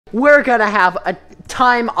we're gonna have a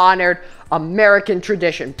time-honored American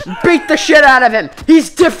tradition. Beat the shit out of him. He's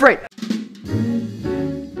different.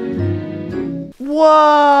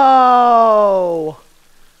 Whoa.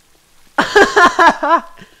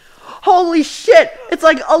 Holy shit. It's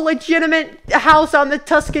like a legitimate house on the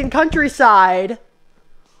Tuscan countryside.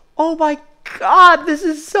 Oh my god, this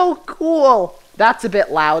is so cool. That's a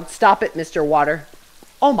bit loud. Stop it, Mr. Water.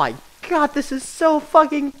 Oh my god, this is so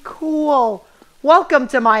fucking cool. Welcome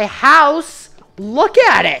to my house. Look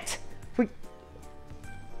at it.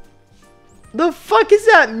 The fuck is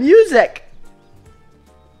that music?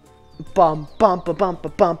 Bum bum ba bum ba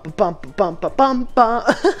bum ba bum ba bum ba bum bum.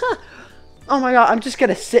 Oh my god, I'm just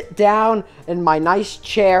gonna sit down in my nice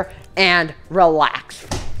chair and relax.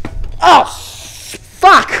 Oh,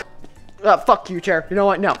 fuck! Fuck you, chair. You know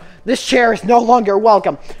what? No. This chair is no longer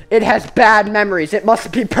welcome. It has bad memories. It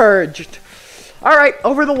must be purged. Alright,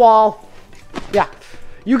 over the wall. Yeah.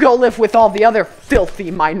 You go live with all the other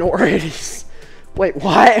filthy minorities. Wait,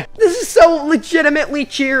 what? This is so legitimately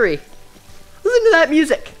cheery. Listen to that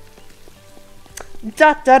music.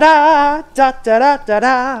 Da da da da da da da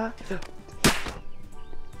da.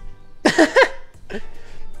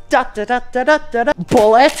 Da da da da da da.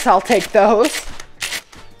 Bullets, I'll take those.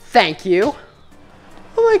 Thank you.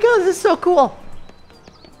 Oh my god, this is so cool.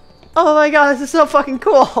 Oh my god, this is so fucking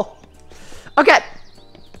cool. Okay.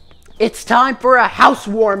 It's time for a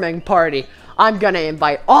housewarming party. I'm gonna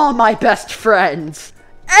invite all my best friends.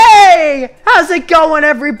 Hey! How's it going,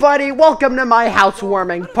 everybody? Welcome to my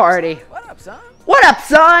housewarming party. What up, son? What up,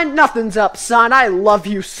 son? Nothing's up, son. I love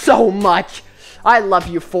you so much. I love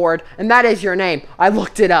you, Ford. And that is your name. I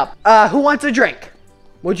looked it up. Who wants a drink?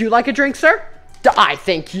 Would you like a drink, sir? I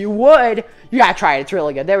think you would. You gotta try it. It's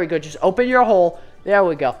really good. There we go. Just open your hole. There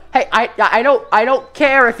we go. Hey, I don't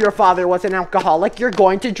care if your father was an alcoholic. You're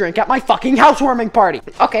going to drink at my fucking housewarming party.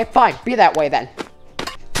 Okay, fine. Be that way then.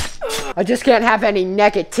 I just can't have any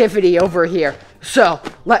negativity over here. So,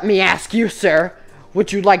 let me ask you, sir.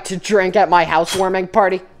 Would you like to drink at my housewarming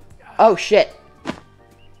party? Oh, shit.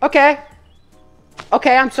 Okay.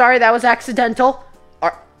 Okay, I'm sorry. That was accidental.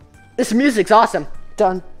 This music's awesome.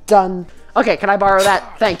 Dun, dun. Okay, can I borrow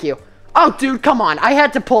that? Thank you. Oh, dude, come on. I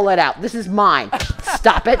had to pull it out. This is mine.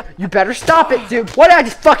 Stop it. You better stop it, dude. What did I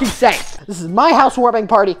just fucking say? This is my housewarming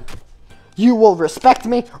party. You will respect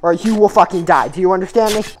me or you will fucking die. Do you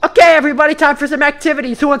understand me? Okay, everybody, time for some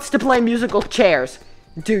activities. Who wants to play musical chairs?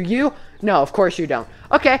 Do you? No, of course you don't.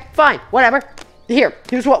 Okay, fine. Whatever.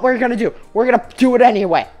 Here's what we're gonna do. We're gonna do it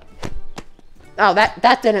anyway. Oh,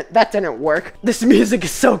 that didn't work. This music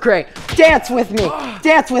is so great. Dance with me.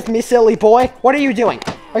 Dance with me, silly boy. What are you doing?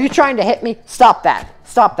 Are you trying to hit me? Stop that.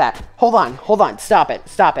 Stop that. Hold on. Stop it.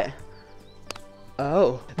 Stop it.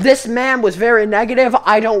 Oh. This man was very negative.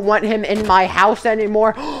 I don't want him in my house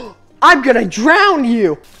anymore. I'm gonna drown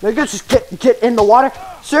you. There you go. Just get in the water.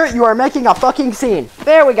 Sir, you are making a fucking scene.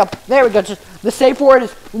 There we go. There we go. Just the safe word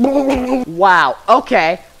is wow.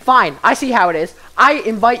 Okay. Fine. I see how it is. I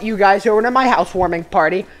invite you guys over to my housewarming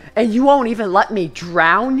party, and you won't even let me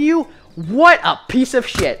drown you? What a piece of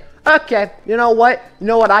shit. Okay, you know what? You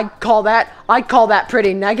know what I call that? I call that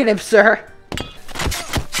pretty negative, sir.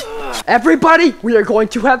 Everybody, we are going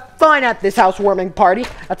to have fun at this housewarming party.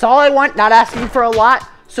 That's all I want, not asking for a lot.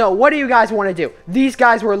 So, what do you guys want to do? These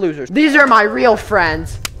guys were losers. These are my real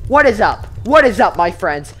friends. What is up? What is up, my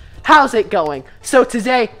friends? How's it going? So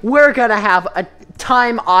today, we're gonna have a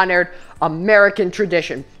time-honored American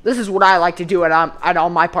tradition. This is what I like to do at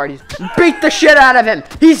all my parties. Beat the shit out of him.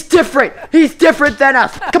 He's different. He's different than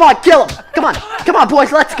us. Come on, kill him. Come on. Come on,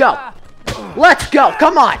 boys. Let's go. Let's go.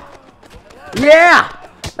 Come on. Yeah.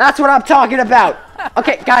 That's what I'm talking about.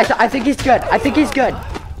 Okay, guys, I think he's good. I think he's good.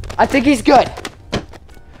 I think he's good.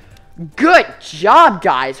 Good job,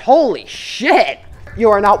 guys. Holy shit.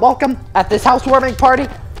 You are not welcome at this housewarming party.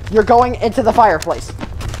 You're going into the fireplace.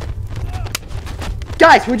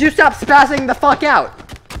 Guys, would you stop spazzing the fuck out?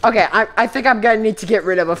 Okay, I think I'm gonna need to get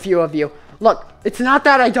rid of a few of you. Look, it's not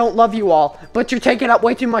that I don't love you all, but you're taking up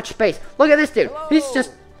way too much space. Look at this dude. Hello. He's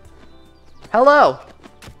just... Hello.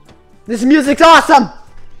 This music's awesome.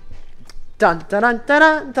 Dun dun dun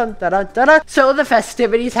dun dun dun dun dun dun. So the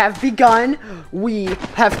festivities have begun. We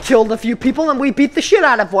have killed a few people and we beat the shit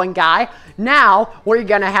out of one guy. Now we're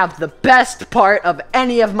gonna have the best part of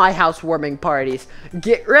any of my housewarming parties.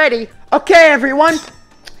 Get ready. Okay, everyone,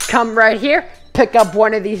 come right here. Pick up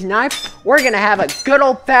one of these knives. We're gonna have a good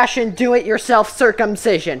old-fashioned do-it-yourself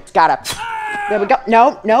circumcision. Gotta. There we go.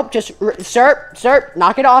 Nope. Just sir,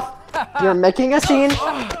 knock it off. You're making a scene.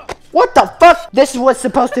 What the fuck? This was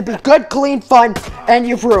supposed to be good, clean fun, and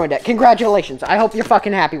you've ruined it. Congratulations. I hope you're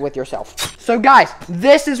fucking happy with yourself. So guys,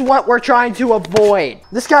 this is what we're trying to avoid.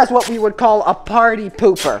 This guy's what we would call a party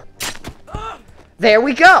pooper. There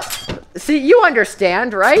we go. See, you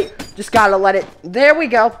understand, right? Just gotta let it, there we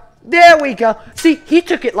go. There we go. See, he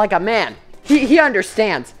took it like a man. He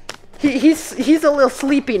understands. He's a little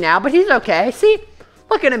sleepy now, but he's okay. See?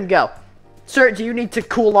 Look at him go. Sir, do you need to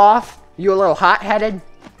cool off? You a little hot-headed?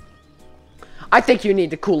 I think you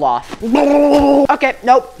need to cool off. Okay,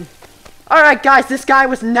 nope. Alright, guys, this guy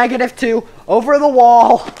was -2. Over the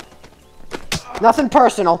wall. Nothing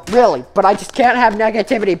personal, really. But I just can't have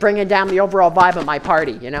negativity bringing down the overall vibe of my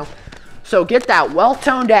party, you know? So get that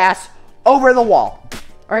well-toned ass over the wall.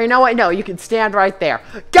 Or you know what? No, you can stand right there.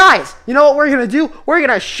 Guys, you know what we're gonna do? We're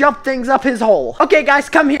gonna shove things up his hole. Okay, guys,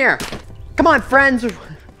 come here. Come on, friends.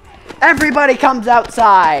 Everybody comes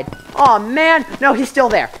outside. Oh man, no, he's still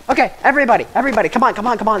there. Okay, everybody, come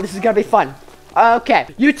on. This is gonna be fun. Okay,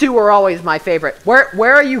 you two were always my favorite.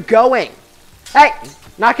 Where are you going? Hey,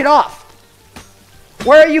 knock it off.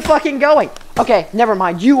 Where are you fucking going? Okay, never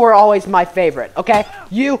mind. You were always my favorite. Okay,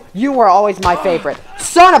 you were always my favorite.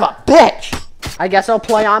 Son of a bitch. I guess I'll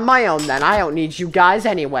play on my own then. I don't need you guys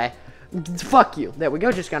anyway. Fuck you. There we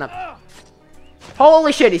go. Just gonna.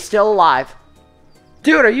 Holy shit, he's still alive.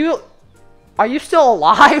 Dude, are you still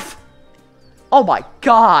alive? Oh my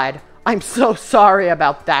god. I'm so sorry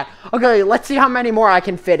about that. Okay, let's see how many more I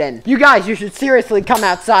can fit in. You guys, you should seriously come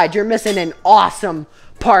outside. You're missing an awesome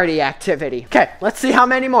party activity. Okay, let's see how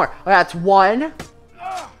many more. That's 1.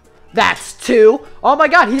 That's 2. Oh my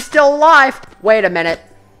god, he's still alive. Wait a minute.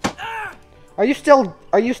 Are you still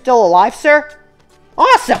alive, sir?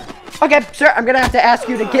 Awesome. Okay, sir, I'm gonna have to ask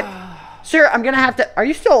you to get. Sir, I'm gonna have to. Are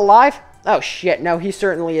you still alive? Oh shit, no, he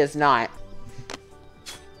certainly is not.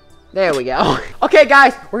 There we go. Okay,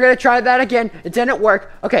 guys, we're gonna try that again. It didn't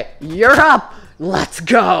work. Okay, you're up. Let's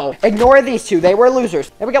go. Ignore these two. They were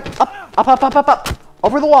losers. There we go. Up.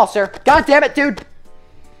 Over the wall, sir. God damn it, dude.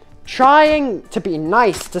 Trying to be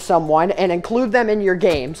nice to someone and include them in your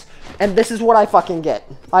games, and this is what I fucking get.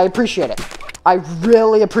 I appreciate it. I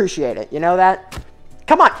really appreciate it. You know that?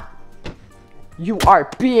 Come on. You are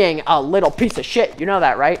being a little piece of shit. You know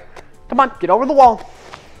that, right? Come on, get over the wall.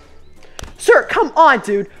 Sir, come on,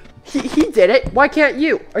 dude. He did it. Why can't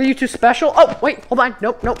you? Are you too special? Oh, wait, hold on.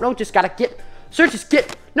 Nope. Just gotta get. Sir, just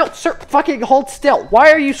get. No, sir, fucking hold still.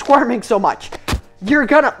 Why are you squirming so much? You're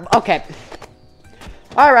gonna. Okay.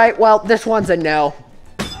 Alright, well, this one's a no.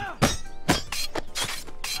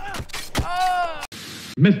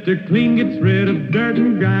 Mr. Clean gets rid of dirt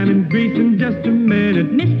and grime and grease in just a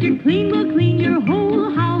minute. Mr. Clean will clean your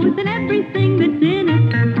whole house and everything that's in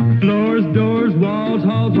it. Floors, doors, walls,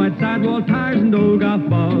 halls, white sidewall, tires, and old golf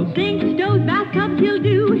balls. Sinks, stoves, bathtubs he'll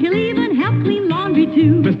do. He'll even help clean laundry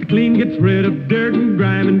too. Mr. Clean gets rid